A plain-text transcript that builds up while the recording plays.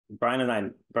Brian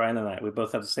and I, we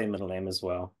both have the same middle name as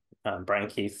well. Brian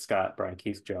Keith Scott, Brian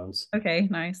Keith Jones. Okay,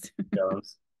 nice.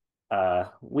 Jones.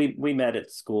 We met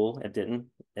at school at Denton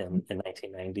in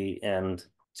 1990 and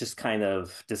just kind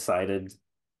of decided,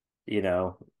 you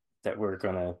know, that we're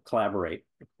going to collaborate,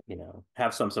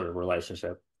 have some sort of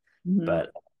relationship. Mhm. But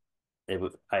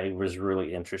I was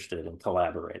really interested in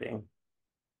collaborating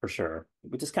for sure.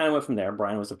 We just kind of went from there.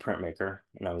 Brian was a printmaker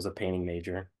and I was a painting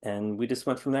major, and we just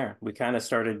went from there. We kind of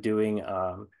started doing,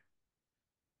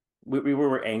 we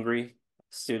were angry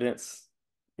students,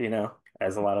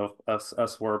 as a lot of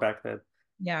us were back then.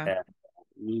 Yeah,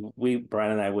 And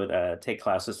Brian and I would take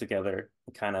classes together,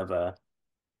 kind of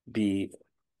be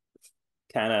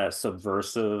kind of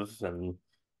subversive, and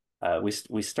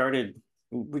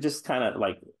we just kind of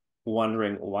like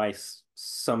wondering why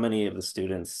so many of the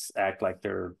students act like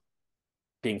they're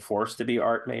being forced to be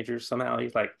art majors somehow.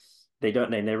 He's like they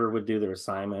never would do their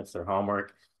assignments, their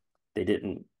homework. They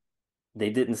didn't they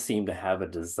didn't seem to have a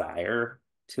desire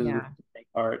to yeah, make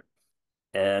art.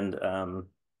 And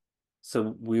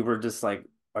so we were just like,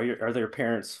 are their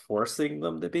parents forcing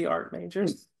them to be art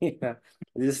majors? Yeah.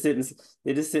 They just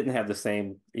didn't have the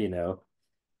same,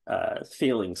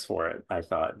 feelings for it. I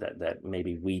thought that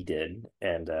maybe we did.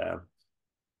 And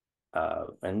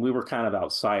we were kind of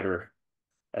outsider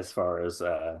as far as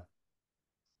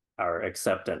our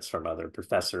acceptance from other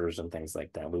professors and things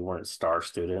like that. We weren't star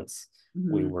students.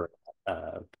 We hmm, were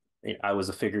uh I was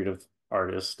a figurative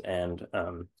artist, and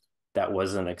that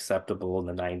wasn't acceptable in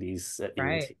the 90s at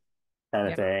right. UNT kind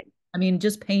of Yeah. thing. I mean,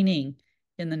 just painting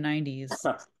in the 90s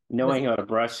was Knowing what a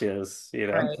brush is.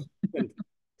 right. And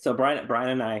so Brian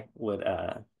and I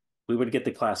we would get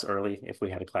to class early if we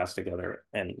had a class together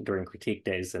and during critique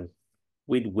days, and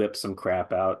we'd whip some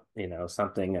crap out,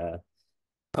 something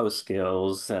post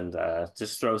skills, and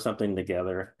just throw something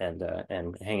together and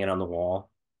hang it on the wall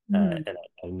Mhm. in an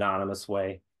anonymous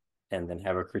way, and then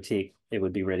have a critique. It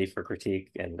would be ready for critique,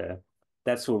 and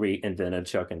that's where we invented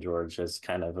Chuck and George as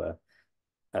kind of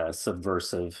a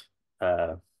subversive,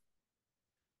 uh,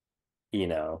 you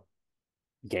know,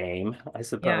 game, I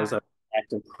suppose, Yeah, of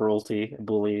act of cruelty,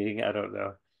 bullying. I don't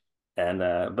know. And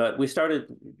but we started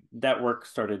that work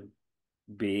started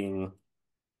being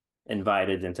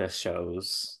invited into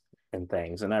shows and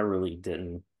things, and I really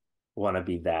didn't want to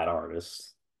be that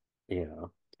artist. You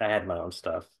know, I had my own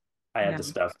stuff. I had yeah, the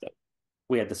stuff that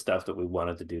we had the stuff that we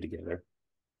wanted to do together,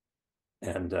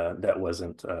 and that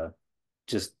wasn't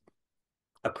just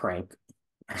a prank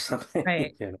or something.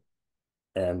 right.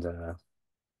 And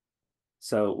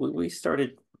so we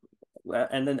started,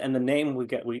 and the name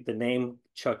the name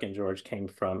Chuck and George came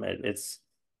from it.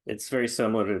 It's very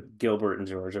similar to Gilbert and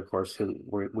George, of course, who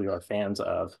we are fans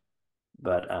of.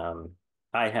 But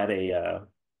I had a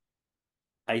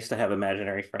I used to have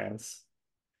imaginary friends,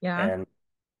 Yeah. and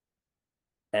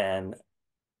and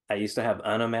I used to have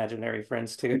unimaginary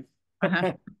friends too.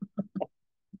 Uh-huh.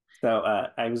 So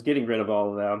I was getting rid of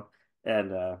all of them,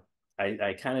 and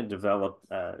I kind of developed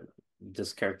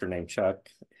this character named Chuck,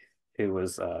 who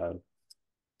was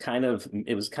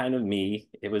it was kind of me.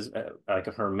 It was like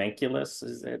a homunculus.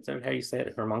 Is that how you say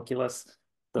it? Homunculus.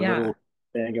 The Yeah. little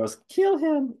thing goes, kill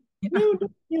him. Yeah. No,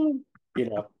 don't kill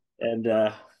him.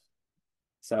 And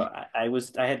so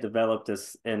I had developed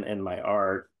this in my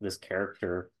art, this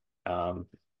character, um,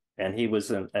 and he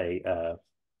was a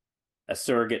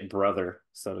surrogate brother,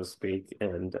 so to speak.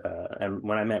 And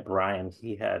when I met Brian,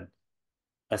 he had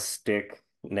a stick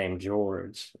named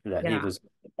George that he Yeah. was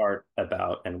art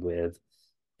about and with,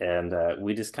 and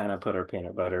we just kind of put our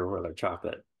peanut butter with our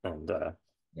chocolate,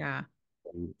 Yeah.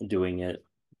 and doing it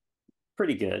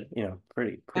pretty good, Yeah.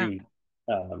 pretty.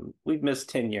 We've missed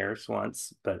 10 years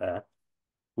once, but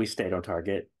we stayed on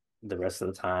target the rest of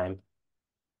the time.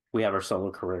 We have our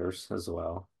solo careers as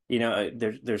well.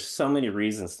 There's so many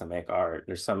reasons to make art.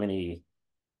 There's so many,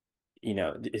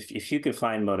 if you could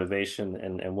find motivation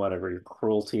in whatever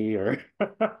cruelty or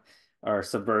or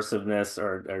subversiveness,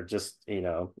 or just,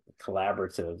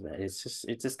 collaborative,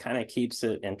 it just kind of keeps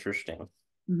it interesting.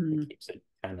 It Hmm. keeps it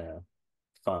kind of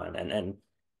fun.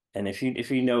 And if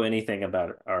you know anything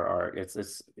about our art,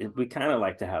 we kind of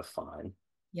like to have fun.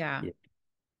 Yeah. Yeah.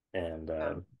 And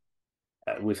Yeah.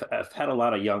 I've had a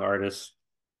lot of young artists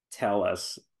tell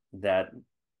us that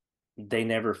they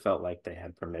never felt like they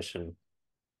had permission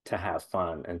to have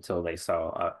fun until they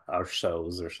saw our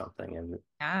shows or something, and they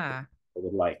Yeah.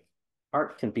 would like,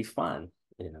 art can be fun,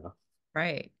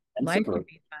 Right. and Life can subvert.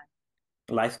 be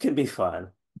fun. Life can be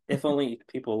fun if only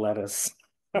people let us.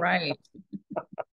 Right.